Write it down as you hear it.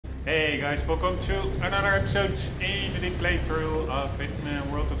Hey guys, welcome to another episode in the playthrough of Hitman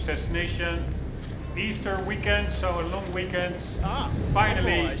World of Assassination. Easter weekend, so a long weekend.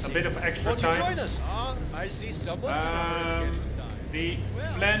 Finally, a bit of extra time. Join us? I see someone the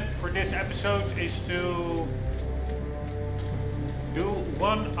plan for this episode is to do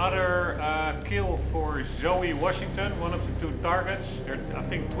one other kill for Zoe Washington, one of the two targets. They're, I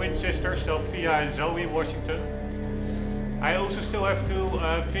think, twin sisters, Sophia and Zoe Washington. I also still have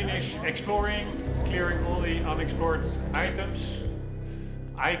to finish exploring, clearing all the unexplored items,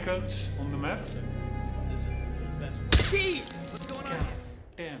 icons on the map. Jeez, what's going on? God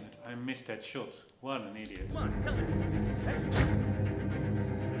damn it, I missed that shot. What an idiot. Come on, tell me.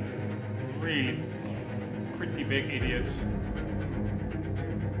 Really pretty big idiot.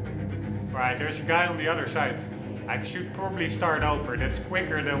 Right, there's a guy on the other side. I should probably start over. That's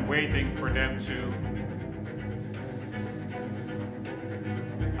quicker than waiting for them to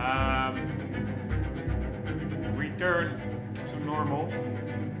return to normal.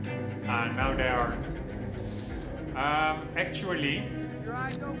 Now they are. Actually, Your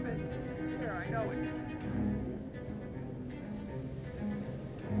eyes open. Here, I know it.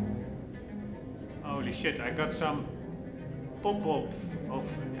 holy shit, I got some pop-up of.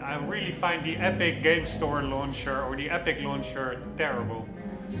 I really find the Epic Game Store launcher or the Epic launcher terrible.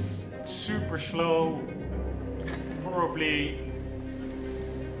 It's super slow. Probably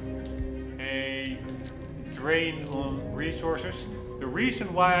a drain on resources. The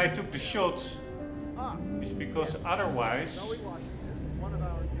reason why I took the shot is because otherwise Zoe Washington, one of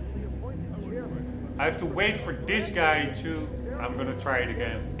our newly appointed here. I have to wait for this guy to. I'm gonna try it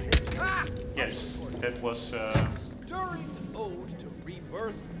again. Ah! Yes, that was During the ode to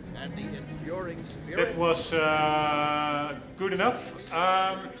rebirth and the enduring spirit. that was good enough.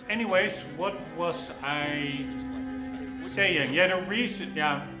 Anyways, what was I saying? Yeah, the reason.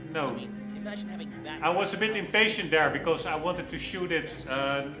 Yeah, no. Imagine having that. I was a bit impatient there because I wanted to shoot it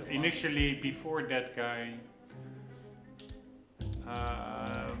initially before that guy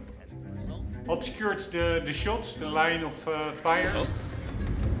obscured the shot, the line of fire. Oh.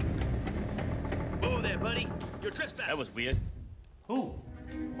 Whoa there, buddy. You're trespassing. That was weird. Who?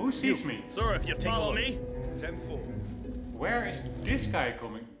 Who sees me? Sir, if you follow me. 10-4. Where is this guy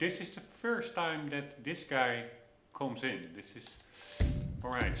coming? This is the first time that this guy comes in. This is...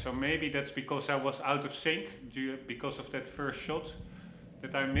 Alright, so maybe that's because I was out of sync because of that first shot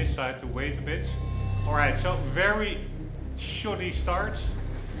that I missed. I had to wait a bit. Alright, so very shoddy start.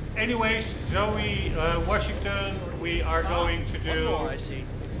 Anyways, Zoe Washington, we are going to do One more, I see.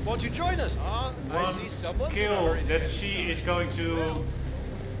 Won't you join us? I see one someone kill that she is going to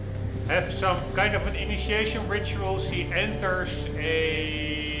have some kind of an initiation ritual. She enters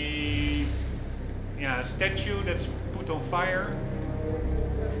a statue that's put on fire.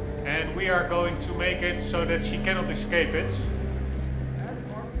 And we are going to make it so that she cannot escape it.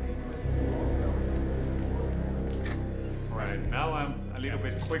 Alright, now I'm a little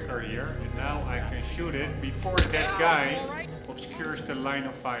bit quicker here. And now I can shoot it before that guy obscures the line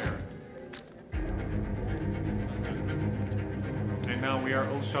of fire. And now we are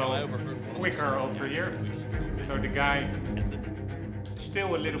also quicker over here. So the guy is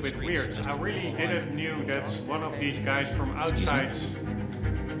still a little bit weird. I really didn't knew that one of these guys from outside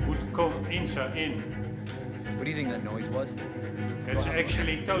would come in. What do you think that noise was? It's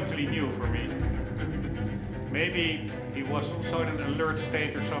actually totally new for me. Maybe he was also in an alert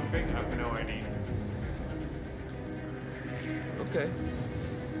state or something. I have no idea. Okay.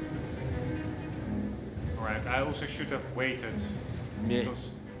 Alright, I also should have waited. Meh.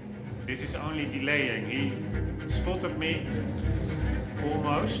 Because this is only delaying. He spotted me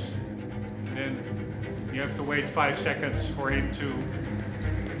almost. And then you have to wait 5 seconds for him to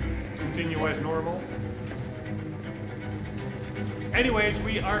continue as normal. Anyways,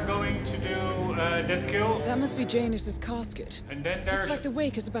 we are going to do that kill. That must be Janus's casket. And then there's Looks like the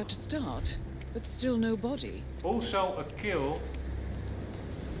wake is about to start, but still no body. also a kill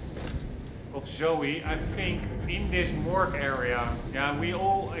of Zoe, I think, in this morgue area. Yeah, we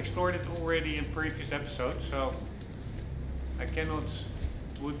all explored it already in previous episodes, so I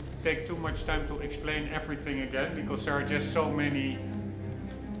would take too much time to explain everything again, because there are just so many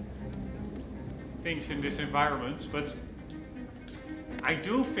things in this environment. But I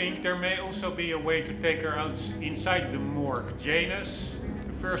do think there may also be a way to take her out inside the morgue. Janus,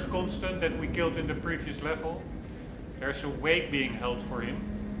 the first constant that we killed in the previous level, there's a wake being held for him.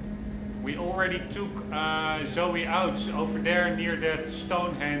 We already took Zoe out over there near that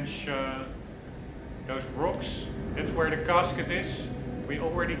Stonehenge, those rocks. That's where the casket is. We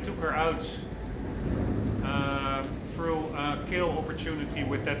already took her out through kill opportunity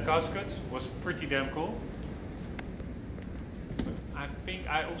with that casket was pretty damn cool. But I think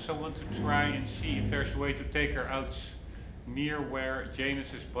I also want to try and see if there's a way to take her out near where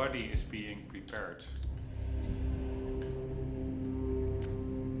Janus's body is being prepared.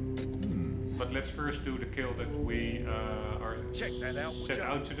 But let's first do the kill that we are set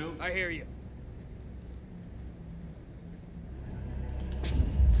out to do. I hear you.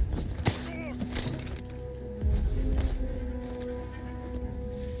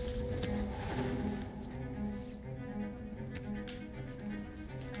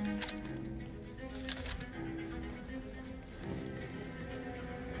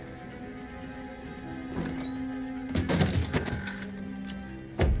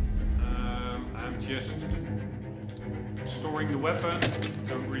 Just storing the weapon,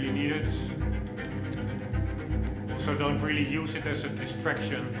 don't really need it. Also don't really use it as a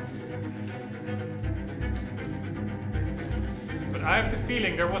distraction. But I have the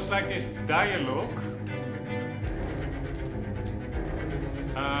feeling there was like this dialogue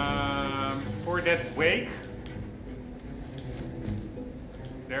for that wake.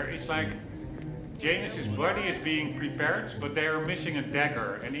 There is like Janus's body is being prepared, but they are missing a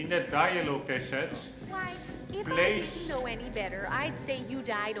dagger. And in that dialogue they said, why, if place... I didn't know any better, I'd say you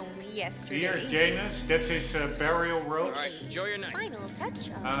died only yesterday. Here's Janus, that's his burial robes. Alright, enjoy your night. Final touch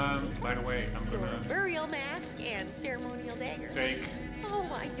up. By the way, I'm Your gonna burial mask and ceremonial dagger. take Oh,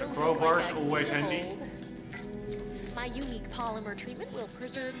 I don't crowbar's like always I handy. hold. My unique polymer treatment will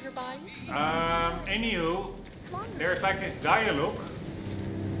preserve your body. Anywho, there's like this dialogue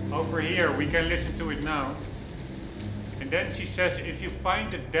over here. We can listen to it now. And then she says, if you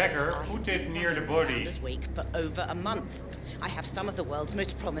find the dagger, put it near the body. Founder's wake for over a month. I have some of the world's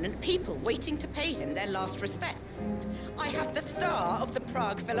most prominent people waiting to pay him their last respects. I have the star of the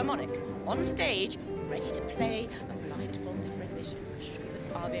Prague Philharmonic on stage, ready to play a blindfolded rendition of Schubert's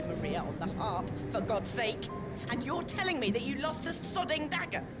Ave Maria on the harp, for God's sake. And you're telling me that you lost the sodding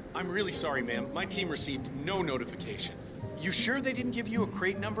dagger? I'm really sorry, ma'am. My team received no notification. You sure they didn't give you a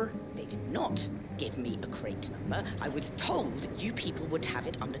crate number? They did not give me a crate number. I was told you people would have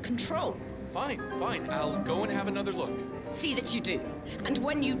it under control. Fine, fine. I'll go and have another look. See that you do. And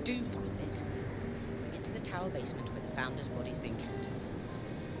when you do find it, bring it to the tower basement where the Founder's body's being kept.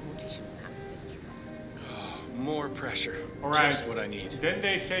 Mortician and Finch. More pressure. All right. Just what I need. Then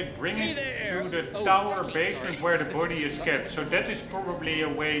they say bring Hey it there. to the Oh, tower basement where the body is kept. So that is probably a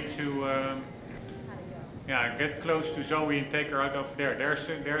way to yeah, get close to Zoe and take her out of there.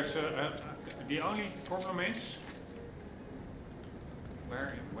 The only problem is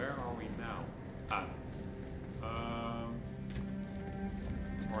where are we now? All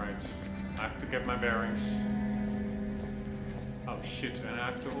right. I have to get my bearings. Oh shit! And I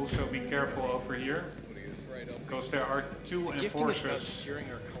have to also be careful over here because there are two enforcers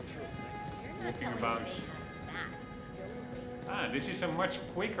walking about. Ah, this is a much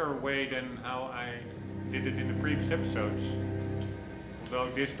quicker way than how I did it in the previous episodes.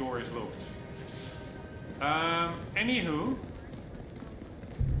 Although this door is locked. Anywho,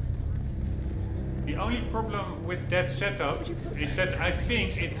 the only problem with that setup is that I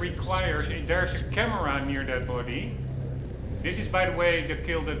think it requires, there's a camera near that body. This is, by the way, the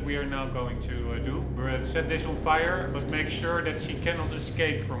kill that we are now going to do. Set this on fire, but make sure that she cannot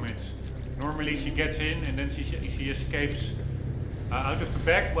escape from it. Normally she gets in and then she escapes out of the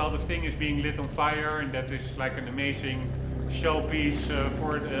back while the thing is being lit on fire, and that is like an amazing showpiece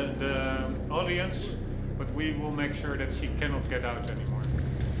for the audience. But we will make sure that she cannot get out anymore.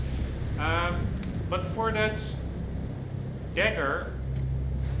 But for that dagger,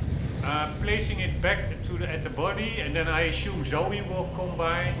 placing it back at the body, and then I assume Zoe will come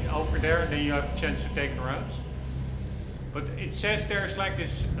by over there, then you have a chance to take her out. But it says there's like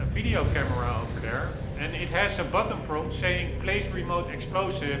this video camera over there, and it has a button prompt saying place remote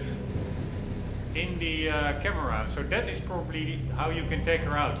explosive in the camera. So that is probably how you can take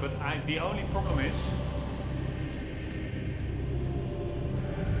her out. But the only problem is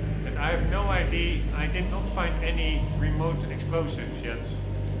that I have no idea. I did not find any remote explosives yet.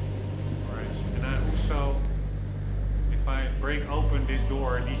 Alright, and I also, if I break open this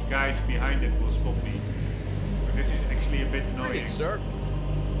door, these guys behind it will stop me. So this is actually a bit annoying. Sir.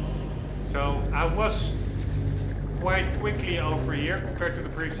 So I was quite quickly over here compared to the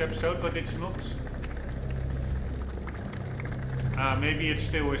previous episode, but it's not. Maybe it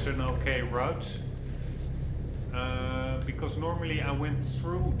still is an okay route. Because normally I went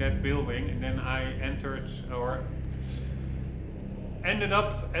through that building and then I entered or ended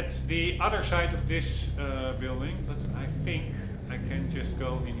up at the other side of this building, but I think I can just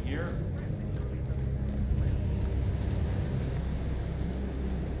go in here.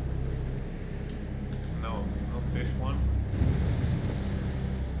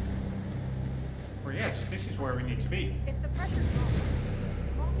 for? Yes, this is where we need to be. If the pressure's wrong,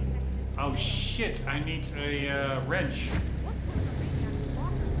 call me next to Oh shit, I need a wrench. what's with the maniac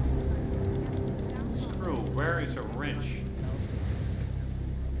walkthroughs? Screw, where is a wrench?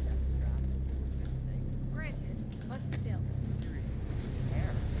 Granted, but still.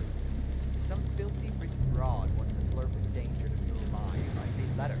 Care. Some filthy rich broad wants to flirt with danger to feel alive. I say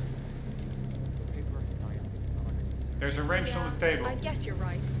let her. Paper and science is not a concern. There's a wrench on the table. I guess you're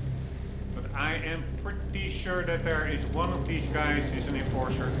right. But I am pretty sure that there is one of these guys is an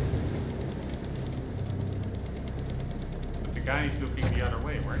enforcer. But the guy is looking the other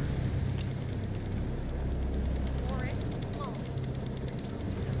way, right? Boris, come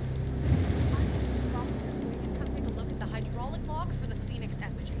come take a look at the hydraulic lock for the Phoenix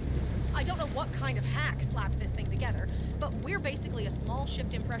effigy. I don't know what kind of hack slapped this thing together, but we're basically a small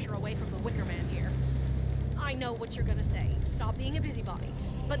shift in pressure away from the Wicker Man here. I know what you're gonna say. Stop being a busybody.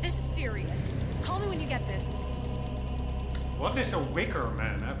 But this is serious. Call me when you get this. What is a Wicker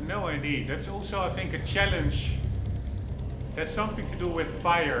Man? I have no idea. That's also, I think, a challenge. That's something to do with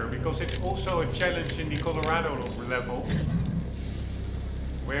fire, because it's also a challenge in the Colorado level,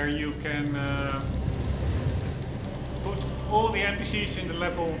 where you can put all the NPCs in the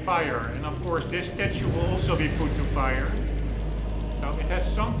level on fire. And of course, this statue will also be put to fire. So it has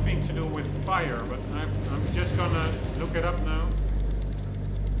something to do with fire, but I'm just gonna look it up now.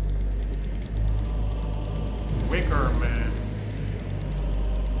 Wicker Man.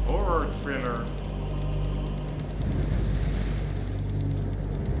 Horror thriller.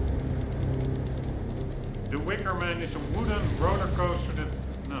 The Wicker Man is a wooden roller coaster that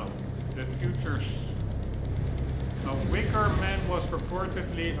features. A Wicker Man was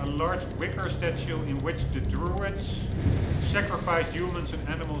purportedly a large wicker statue in which the Druids sacrificed humans and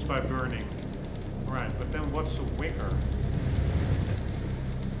animals by burning. Right, but then what's a wicker?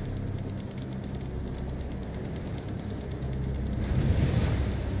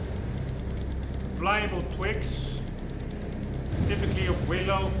 Pliable twigs, typically of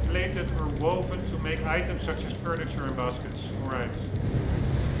willow, plaited or woven to make items such as furniture and baskets. Alright.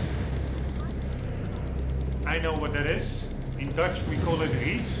 I know what that is. In Dutch we call it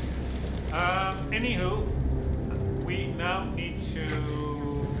riet. Anywho, we now need to...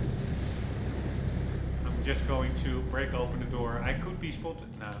 I'm just going to break open the door. I could be spotted.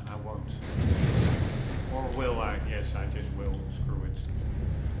 No, I won't. Or will I? Yes, I just will. Screw it.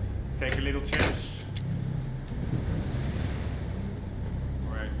 Take a little chance.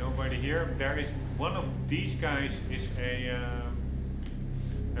 Alright, nobody here. There is one of these guys is a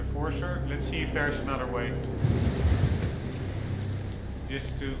enforcer. Let's see if there's another way.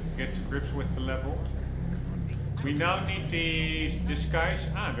 Just to get to grips with the level. We now need the disguise.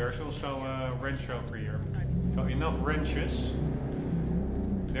 Ah, there's also a wrench over here. So enough wrenches.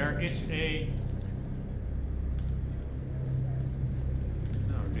 There is a...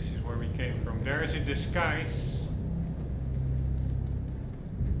 This is where we came from. There is a disguise.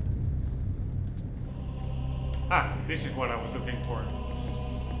 Ah, this is what I was looking for.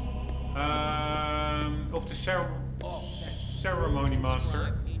 Of the ceremony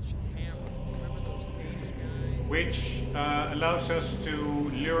master, which allows us to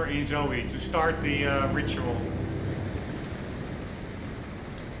lure in Zoe to start the ritual.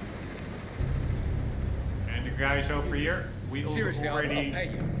 And the guys over here. We Seriously, already I'll pay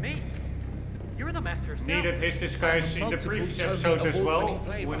you. Me? You're the master of needed his disguise in the previous episode as well,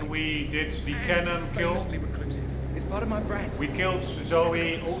 when we did the cannon kill. It's part of my brand. We killed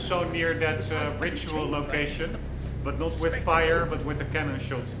Zoe also near that ritual location, but not with fire, but with a cannon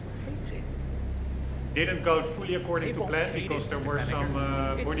shot. Didn't go fully according to plan because there were some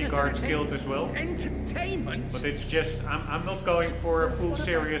bodyguards killed as well. Entertainment? But it's just, I'm not going for a full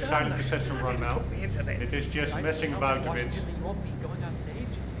serious silent assassin run now. It is just messing about a bit. You want me going on stage?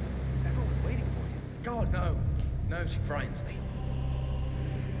 Everyone's waiting for you. God, no. No, she frightens me.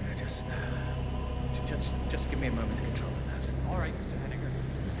 Just give me a moment to control the nerves. All right, Mr. Henniger.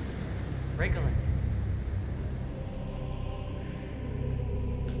 Break a leg.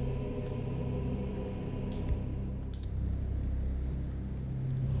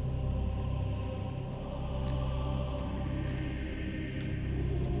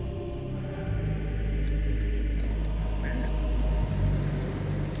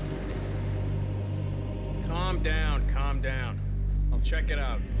 Calm down. I'll check it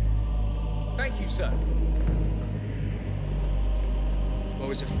out. Thank you, sir. What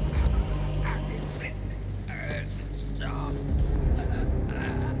was it? Stop.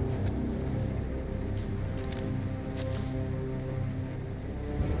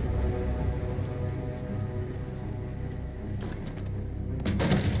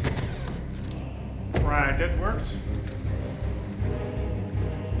 Alright, that worked.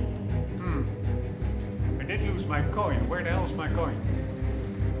 I did lose my coin. Where the hell is my coin?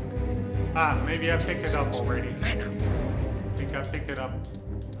 Ah, maybe I picked it up already. I think I picked it up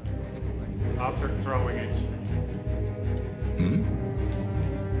after throwing it.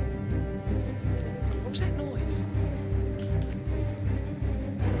 What was that noise?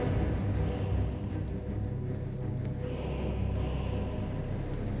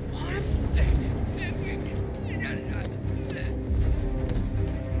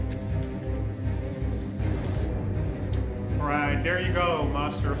 Alright, there you go,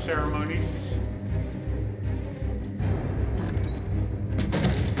 Master of Ceremonies.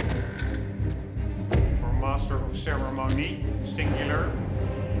 Or Master of Ceremony, singular.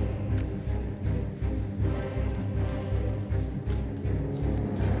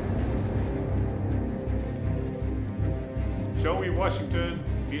 Zoe Washington,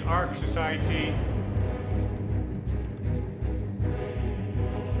 the Ark Society,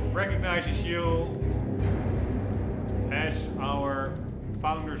 recognizes you as our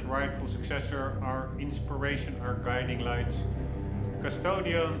founder's rightful successor, our inspiration, our guiding light,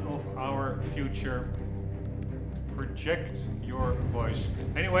 custodian of our future. Project your voice.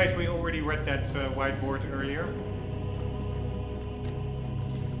 Anyways, we already read that whiteboard earlier.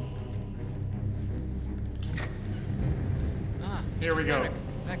 Here we go.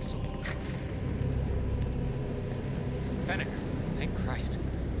 Excellent. Fennec, thank Christ.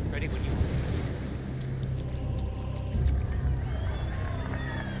 Ready when you are.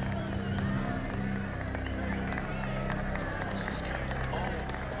 Who's this guy? Oh,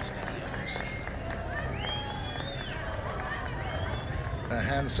 must be the MOC. A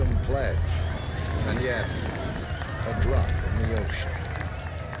handsome pledge, and yet a drop in the ocean.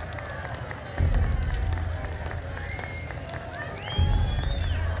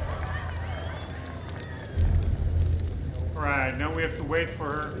 Right, now we have to wait for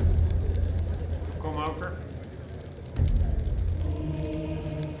her to come over.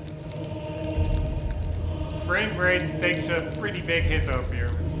 Frame rate takes a pretty big hit over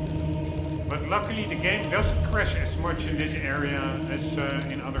here. But luckily the game doesn't crash as much in this area as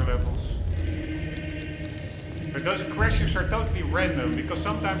in other levels. But those crashes are totally random, because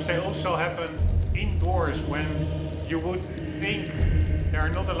sometimes they also happen indoors when you would think there are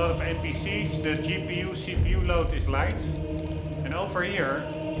not a lot of NPCs, the GPU, CPU load is light. And over here,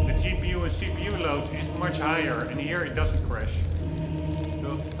 the GPU and CPU load is much higher, and here it doesn't crash.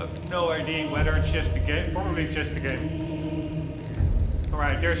 So I have no idea whether it's just the game. Probably it's just the game.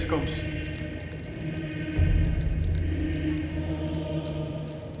 Alright, there she comes.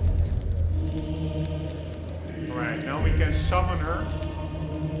 Alright, now we can summon her.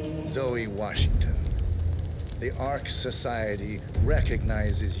 Zoe Washington. The Ark Society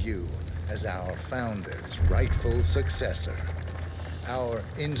recognizes you as our founder's rightful successor, our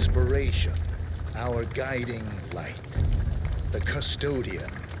inspiration, our guiding light, the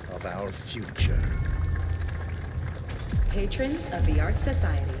custodian of our future. Patrons of the Ark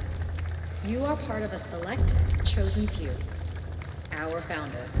Society, you are part of a select, chosen few. Our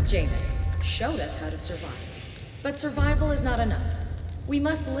founder, Janus, showed us how to survive. But survival is not enough. We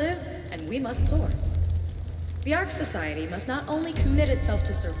must live and we must soar. The Ark Society must not only commit itself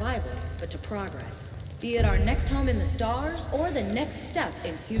to survival, but to progress, be it our next home in the stars or the next step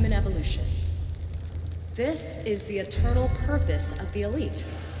in human evolution. This is the eternal purpose of the elite.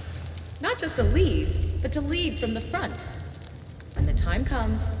 Not just to lead, but to lead from the front. When the time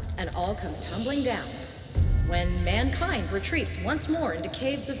comes and all comes tumbling down, when mankind retreats once more into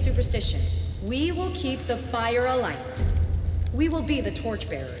caves of superstition, we will keep the fire alight. We will be the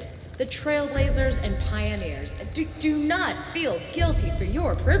torchbearers, the trailblazers and pioneers. Do not feel guilty for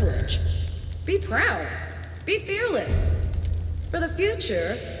your privilege. Be proud. Be fearless. For the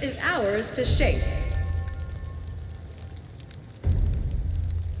future is ours to shape.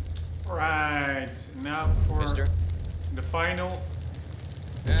 Right, now for Mister? the final.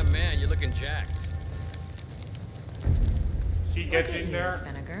 Yeah, man, you're looking jacked. She gets in there.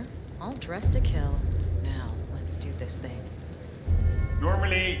 Vinegar, all dressed to kill. Now, let's do this thing.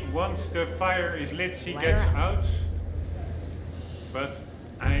 Normally, once the fire is lit, she Let gets her out. But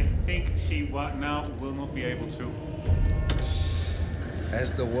I think she now will not be able to.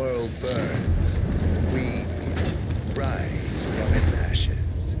 As the world burns, we rise from its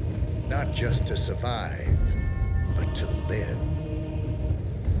ashes. Not just to survive, but to live.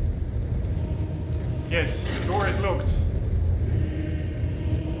 Yes, the door is locked.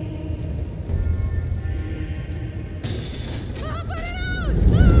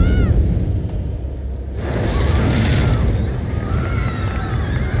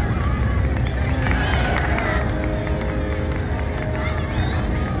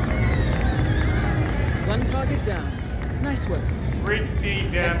 pretty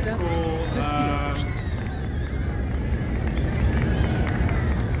damn cool.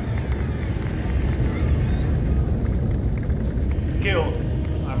 Kill,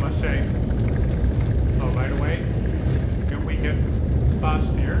 I must say. Oh, by the way, can we get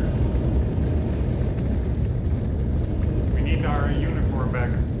past here? We need our uniform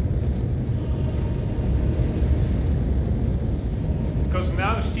back. Because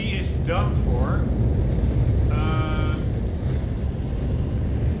now she is done for.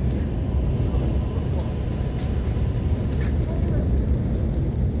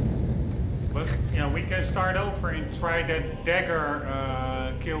 But yeah, we can start over and try that dagger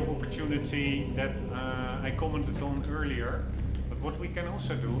kill opportunity that I commented on earlier. But what we can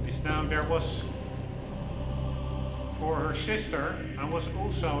also do is now there was for her sister. I was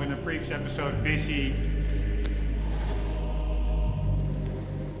also in a previous episode busy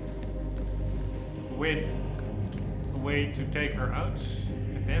with a way to take her out.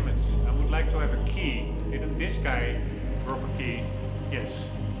 Damn it, I would like to have a key. Didn't this guy drop a key? Yes.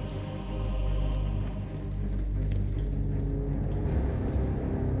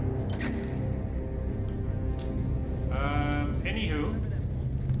 Anywho.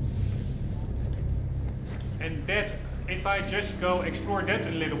 And that, if I just go explore that a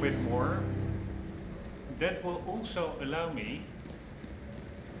little bit more, that will also allow me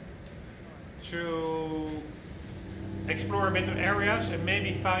to explore a bit of areas and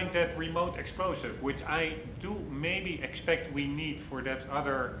maybe find that remote explosive, which I do maybe expect we need for that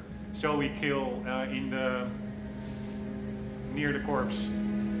other Zoe kill in the near the corpse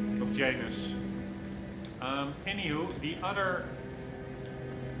of Janus. Anywho, the other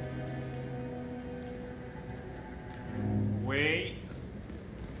way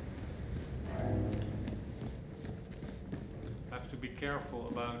I have to be careful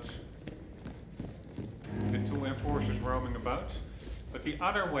about the two enforcers roaming about. But the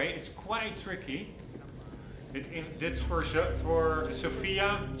other way, it's quite tricky. That's for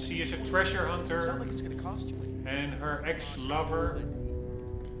Sophia. She is a treasure hunter. It's not like it's gonna cost you. And her ex-lover.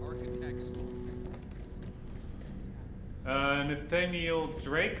 Nathaniel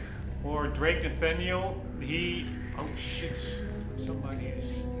Drake, or Drake Nathaniel. He. Oh shit! Somebody is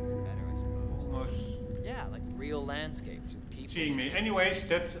almost. Yeah, like real landscapes and people. Seeing me. Anyways,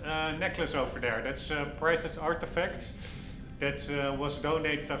 that necklace over there, that's a priceless artifact that was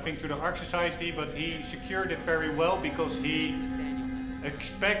donated, I think, to the Ark Society, but he secured it very well because he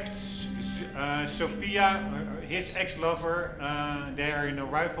expects Sophia, his ex-lover, they are in a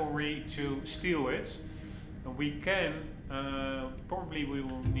rivalry to steal it. And we can, probably we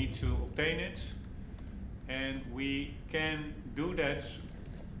will need to obtain it, and we can do that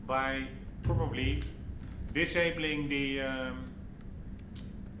by probably disabling the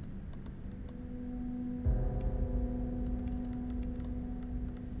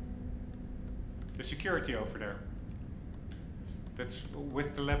security over there. That's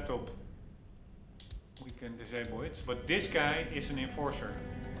with the laptop. We can disable it. But this guy is an enforcer.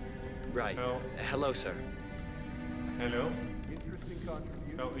 Right. So, hello, sir. Hello. Interesting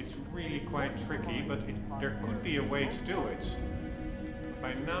contribution. So it's really quite tricky, but there could be a way to do it. If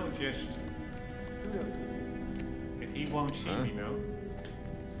I now just... If he won't see me now.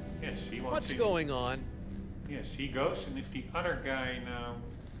 Yes, he won't What's see going me. on? Yes, he goes, and if the other guy now...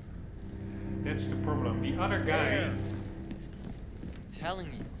 That's the problem. The other guy... I'm telling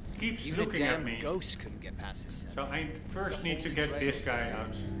you. Keeps even looking a damn at me. Ghost couldn't get past his set. So I first need to get this guy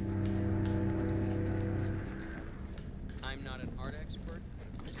out. I'm not an art expert,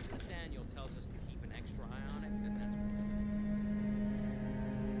 but if Mr. Nathaniel tells us to keep an extra eye on it, then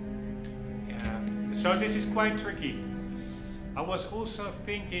that's... Yeah. So this is quite tricky. I was also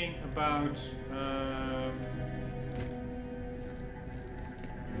thinking about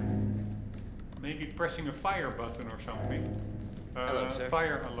maybe pressing a fire button or something. Hello, sir.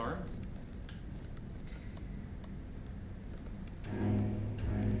 Fire alarm.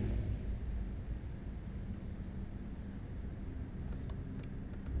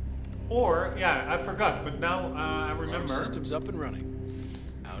 Or, yeah, I forgot, but now I remember. Alarm system's up and running.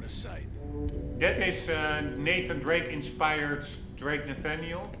 Out of sight. That is Nathan Drake inspired Drake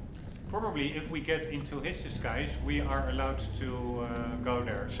Nathaniel. Probably if we get into his disguise, we are allowed to go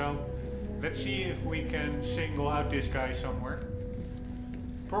there. So let's see if we can single out this guy somewhere.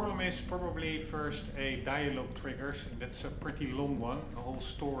 Problem is probably first a dialogue triggers, and that's a pretty long one, a whole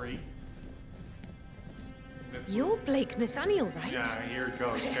story. You're Blake Nathaniel, right? Yeah, here it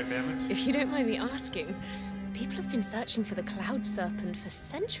goes, goddammit. If you don't mind me asking, people have been searching for the Cloud Serpent for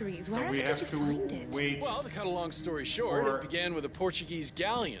centuries. Wherever did you find it? Well, to cut a long story short, it began with a Portuguese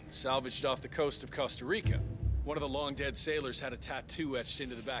galleon salvaged off the coast of Costa Rica. One of the long-dead sailors had a tattoo etched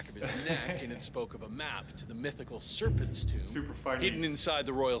into the back of his neck, and it spoke of a map to the mythical Serpent's Tomb, super funny, hidden inside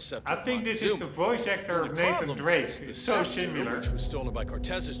the Royal Scepter. I think this is the voice actor of Nathan Drake. It's so similar. Which was stolen by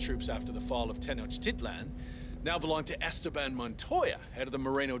Cortez's troops after the fall of Tenochtitlan, now belonged to Esteban Montoya, head of the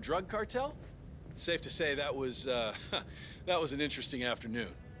Moreno drug cartel. Safe to say that was an interesting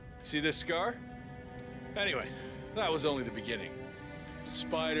afternoon. See this scar? Anyway, that was only the beginning.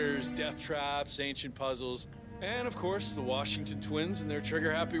 Spiders, death traps, ancient puzzles, and of course the Washington twins and their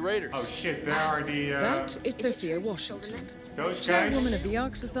trigger-happy raiders. Oh shit, there are the... That is Zoe Washington, those chairwoman of the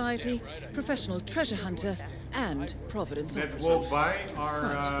Ark Society, professional treasure hunter, and Providence that operative. walk by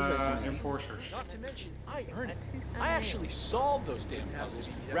are enforcers. Not to mention, I earned it. I actually solved those damn puzzles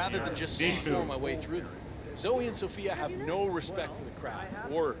rather than just score my way through them. Zoe and Sophia have no respect for the craft,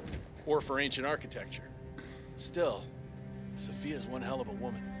 or for ancient architecture. Still, Sophia's one hell of a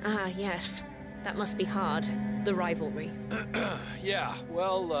woman. Ah, yes. That must be hard. The rivalry. Yeah,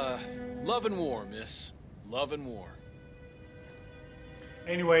 well, love and war, miss. Love and war.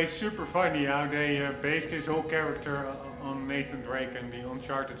 Anyway, super funny how they based this whole character on Nathan Drake and the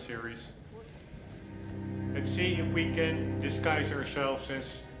Uncharted series. Let's see if we can disguise ourselves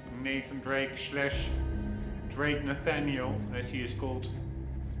as Nathan Drake / Drake Nathaniel, as he is called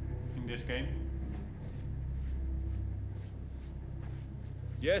in this game.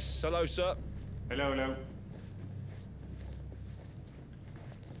 Yes, hello, sir. Hello, hello.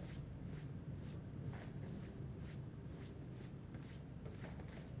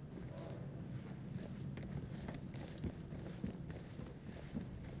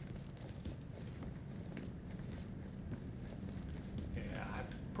 Yeah, I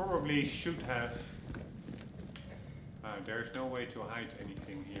probably should have... there's no way to hide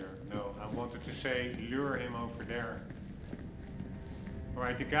anything here. No, I wanted to say lure him over there.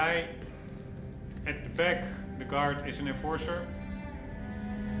 Alright, the guy at the back, the guard, is an enforcer.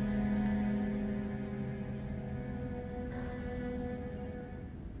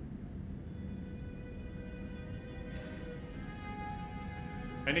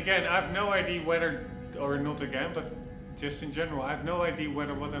 And again, I have no idea whether, or not again, but just in general, I have no idea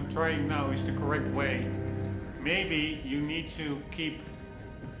whether what I'm trying now is the correct way. Maybe you need to keep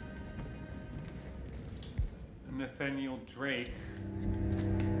Nathaniel Drake.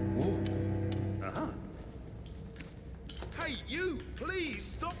 Uh-huh. Hey, you! Please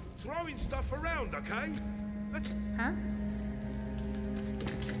stop throwing stuff around, okay? Huh?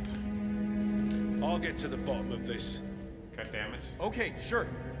 I'll get to the bottom of this. God damn it. Okay, sure.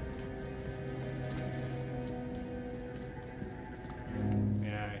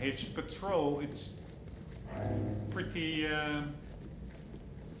 Yeah, his patrol, it's pretty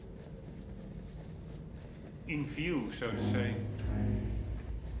in view, so to say.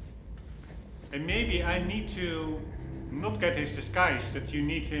 And maybe I need to not get his disguise, that you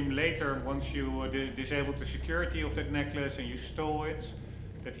need him later once you disable the security of that necklace and you stole it,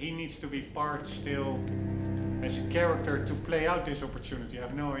 that he needs to be part still as a character to play out this opportunity. I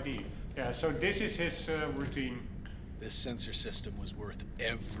have no idea. Yeah, so this is his routine. This sensor system was worth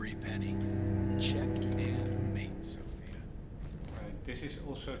every penny. Check and mate, Sophia. Right, this is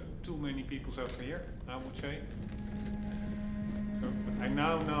also too many people over here, I would say. So, but I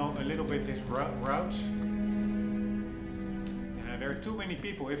now know a little bit his route. Yeah, there are too many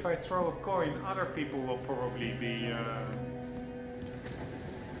people. If I throw a coin, other people will probably be...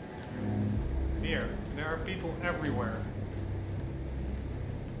 Here, there are people everywhere.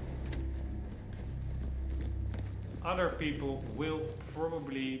 Other people will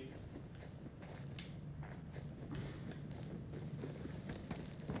probably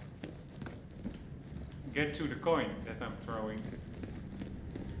get to the coin that I'm throwing.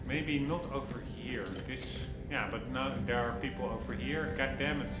 Maybe not over here. This, yeah, but now there are people over here. God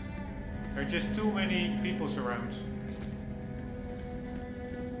damn it. There are just too many people around.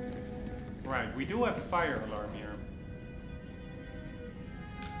 Right, we do have a fire alarm here.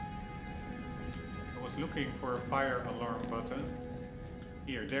 I was looking for a fire alarm button.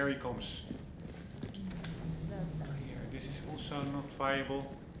 Here, there he comes. Here, this is also not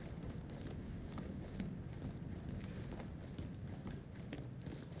viable.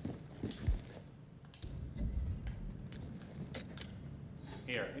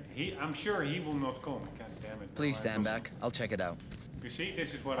 Here, I'm sure he will not come. God damn it. Please stand back. I'll check it out. You see,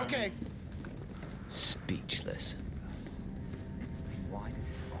 this is what I mean. Speechless. Why does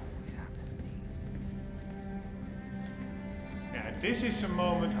this always happen to me? Yeah, this is a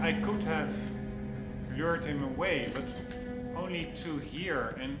moment I could have lured him away, but only to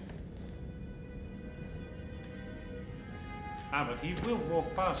here and... Ah, but he will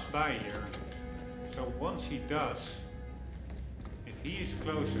walk past by here. So once he does, if he is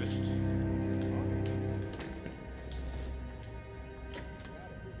closest,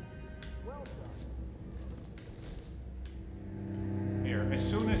 here, as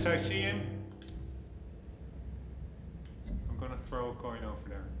soon as I see him, I'm gonna throw a coin over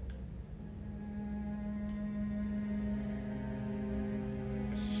there.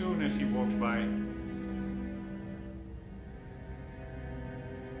 As soon as he walks by,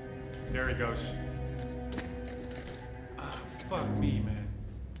 there he goes. Ah, fuck me, man.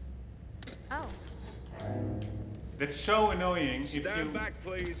 Oh. That's so annoying. If Stand you back,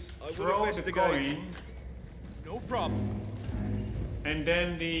 please. I will throw the investigate. coin, No problem. and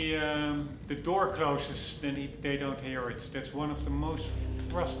then the door closes, then they don't hear it. That's one of the most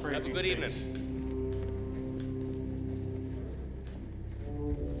frustrating Have a good things. evening.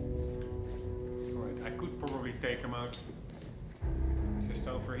 Alright, I could probably take him out. Just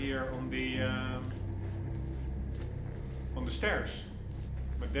over here on the stairs.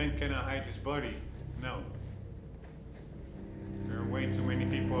 But then can I hide his body? No. There are way too many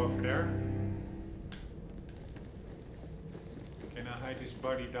people over there. Can I hide his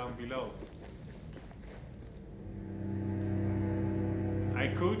body down below? I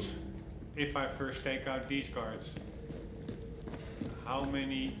could, if I first take out these guards. How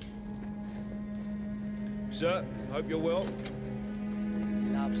many? Sir, hope you're well.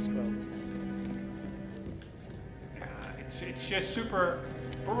 Love scrolls then. Yeah, it's just super.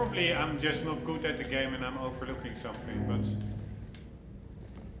 Probably I'm just not good at the game and I'm overlooking something, but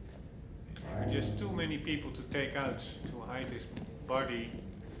there are just too many people to take out to hide his body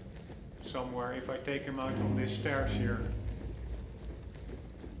somewhere if I take him out on these stairs here.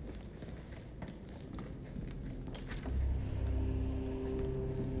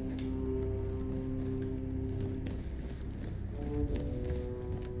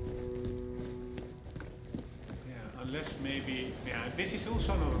 Unless maybe, yeah, this is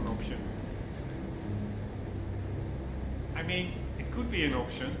also not an option. I mean, it could be an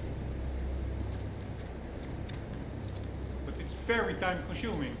option, but it's very time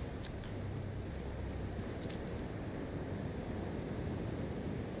consuming.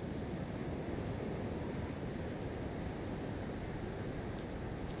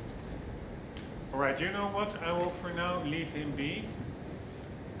 Alright, you know what? I will for now leave him be.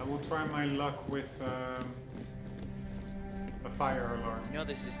 I will try my luck with a fire alarm. You know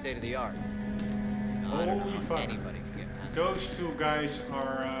this is state of the art. Holy fuck. Anybody can get past Those this. two guys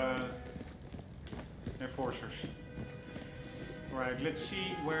are enforcers. Right, let's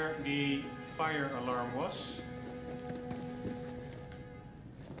see where the fire alarm was.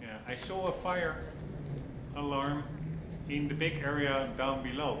 Yeah, I saw a fire alarm in the big area down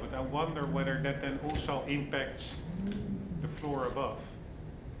below, but I wonder whether that then also impacts the floor above.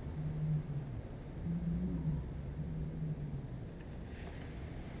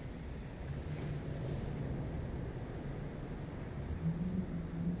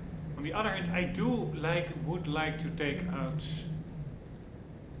 On the other hand, I would like to take out.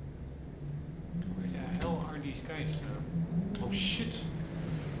 Where the hell are these guys now? Oh shit!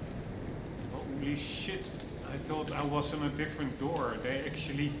 Holy shit! I thought I was on a different door. They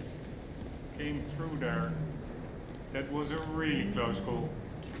actually came through there. That was a really close call.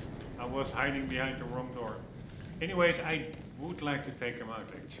 I was hiding behind the wrong door. Anyways, I would like to take them out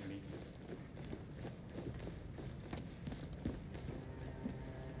actually.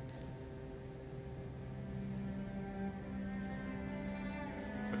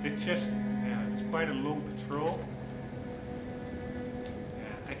 It's just, yeah, it's quite a long patrol.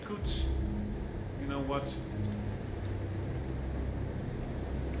 Yeah, I could, you know what?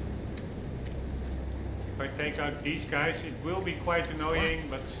 If I take out these guys, it will be quite annoying,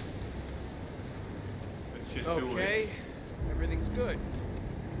 but let's just do it. Okay, everything's good.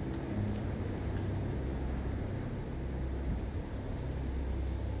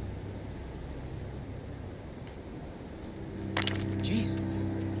 Jeez.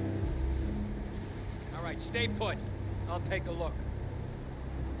 Stay put. I'll take a look.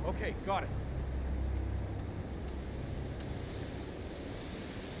 Okay, got it.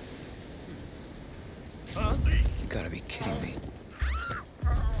 Huh? You gotta be kidding me.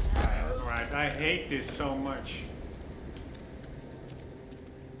 Alright, I hate this so much.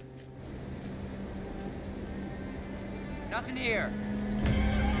 Nothing here.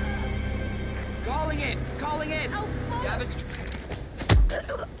 Calling in! Calling in! Oh, you have a...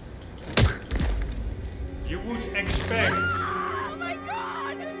 You would expect. Oh my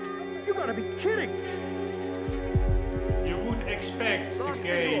god! You gotta be kidding! You would expect the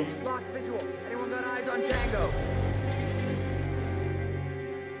game. Lost visual. Anyone got eyes on Django?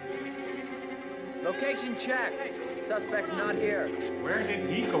 Location check. Suspect's not here. Where did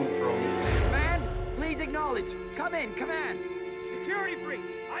he come from? Command, please acknowledge. Come in, command. Security breach.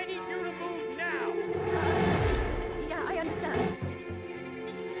 I need you to move now. Yeah, I understand.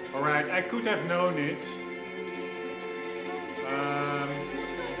 Alright, I could have known it.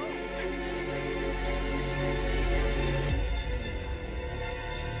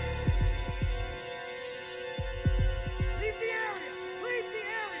 Leave the area! Leave the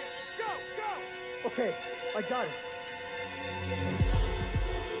area! Go, go! Okay, I got it.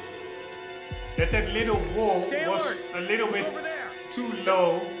 That little wall was a little bit too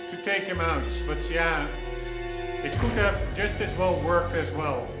low to take him out, but yeah, it could have just as well worked as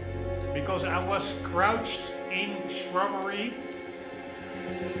well, because I was crouched in shrubbery.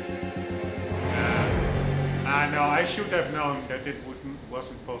 No, I should have known that it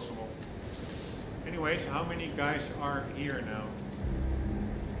wasn't possible. Anyways, how many guys are here now?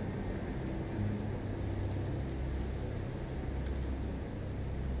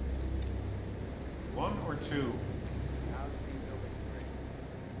 One or two?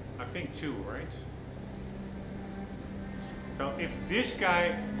 I think two, right? So if this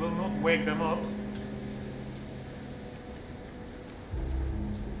guy will not wake them up,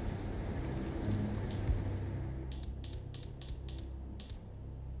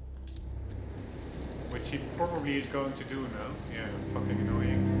 which he probably is going to do now. Yeah, fucking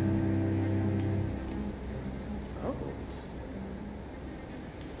annoying. Oh.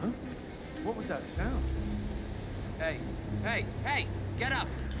 Huh? What was that sound? Hey, hey, hey, get up!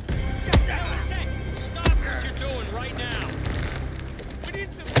 Stop what you're doing right now! We need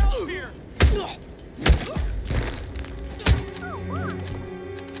some help here!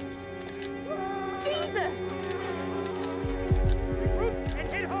 Jesus! Regroup and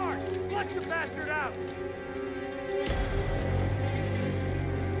hit hard! Flush the bastard out!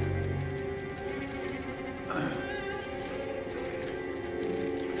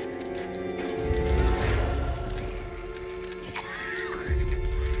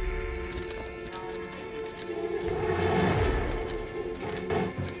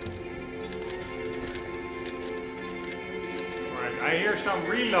 I hear some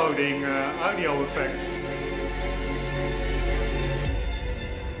reloading audio effects.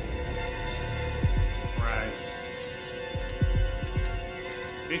 Right.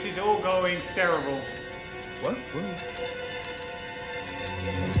 This is all going terrible. What?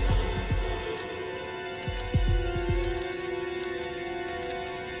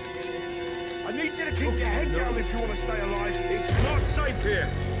 I need you to keep your head down if you want to stay alive. It's not safe here.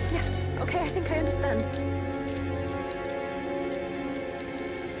 Yes, okay, I think I understand.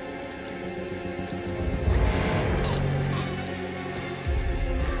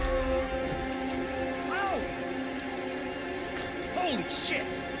 Holy shit!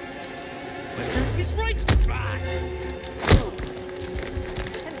 Listen. He's right!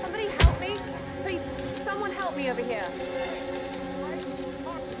 Can somebody help me? Please, someone help me over here.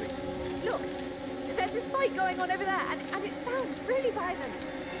 Look, there's this fight going on over there, and it sounds really violent.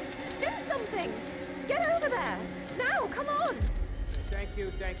 Do something! Get over there! Now, come on! Thank you.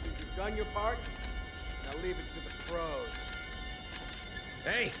 You've done your part. Now leave it to the pros.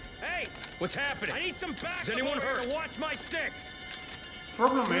 Hey! What's happening? I need some backup. Is anyone hurt? To watch my six.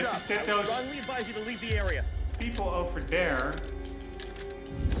 Problem is that those strongly advise you to leave the area. people over there,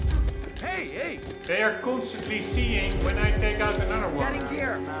 Hey! they are constantly seeing when I take out another one. Getting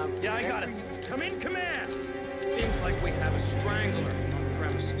gear. Yeah, I got it. Come in, command. Seems like we have a strangler on the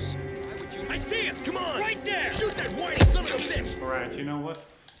premises. I see him! Come on! Right there! Shoot that whiny son of a bitch! Alright, you know what?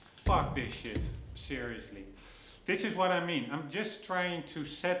 Fuck this shit. Seriously. This is what I mean. I'm just trying to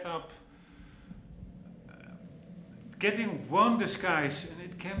set up getting one disguise, and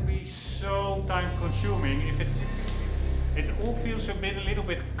it can be so time consuming if it all feels a little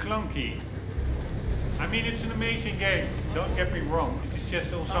bit clunky. I mean, it's an amazing game, don't get me wrong. It's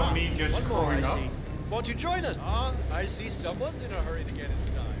just also me just screwing up. Won't you join us? I see someone's in a hurry to get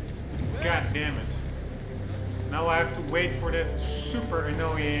inside. God damn it. Now I have to wait for that super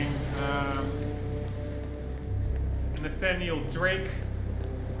annoying Nathaniel Drake,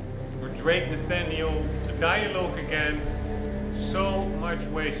 or Drake Nathaniel dialogue again. So much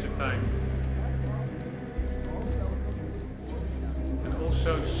wasted time. And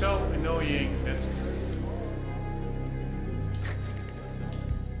also so annoying that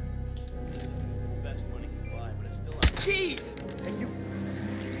Best money can buy, but it's still like jeez! And you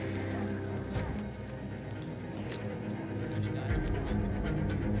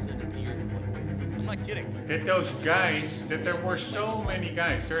I'm not kidding. that those guys, that there were so many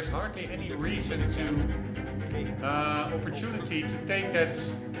guys, there's hardly any reason to opportunity to take that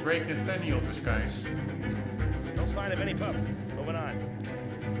Drake Nathaniel disguise. No sign of any pup. Moving on.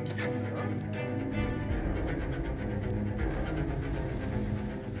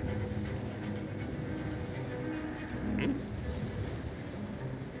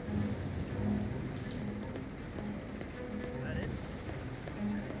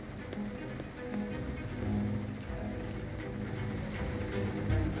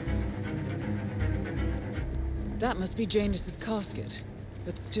 That must be Janus's casket,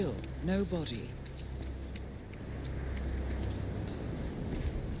 but still, no body.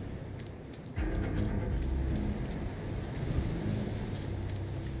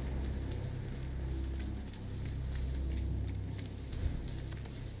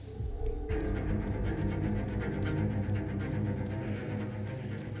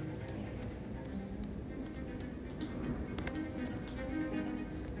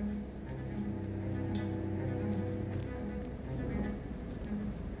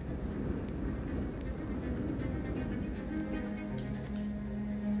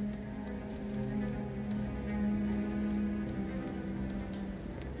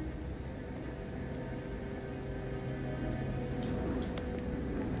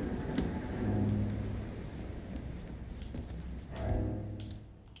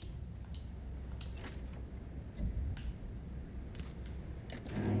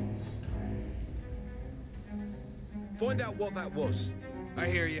 Find out what that was. I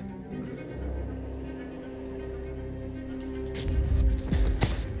hear you.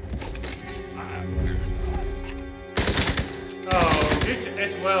 Oh, this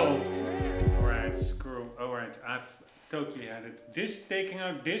as well. Alright, screw. Alright, I've totally had it. This, taking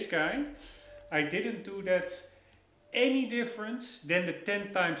out this guy, I didn't do that any different than the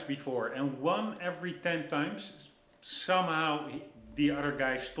 10 times before. And one every 10 times, somehow the other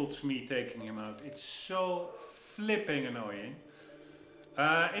guy spots me taking him out. It's so flipping annoying.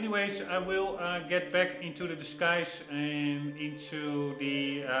 Anyways, I will get back into the disguise and into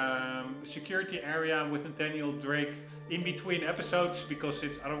the security area with Nathaniel Drake in between episodes, because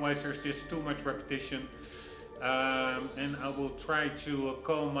it's otherwise there's just too much repetition. And I will try to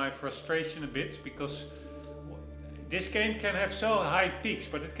calm my frustration a bit, because this game can have so high peaks,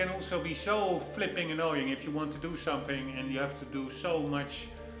 but it can also be so flipping annoying if you want to do something and you have to do so much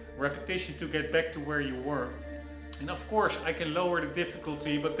repetition to get back to where you were. And of course I can lower the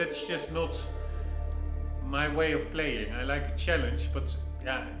difficulty, but that's just not my way of playing. I like a challenge, but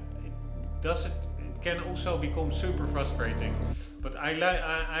yeah, it can also become super frustrating. But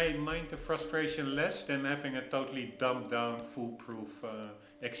I mind the frustration less than having a totally dumbed down, foolproof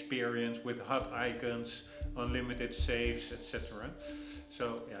experience with HUD icons, unlimited saves, etc.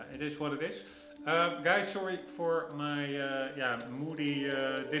 So yeah, it is what it is. Guys, sorry for my moody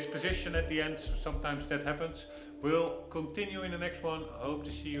disposition at the end. Sometimes that happens. We'll continue in the next one. Hope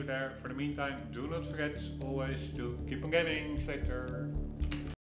to see you there. For the meantime, do not forget always to keep on gaming. Later.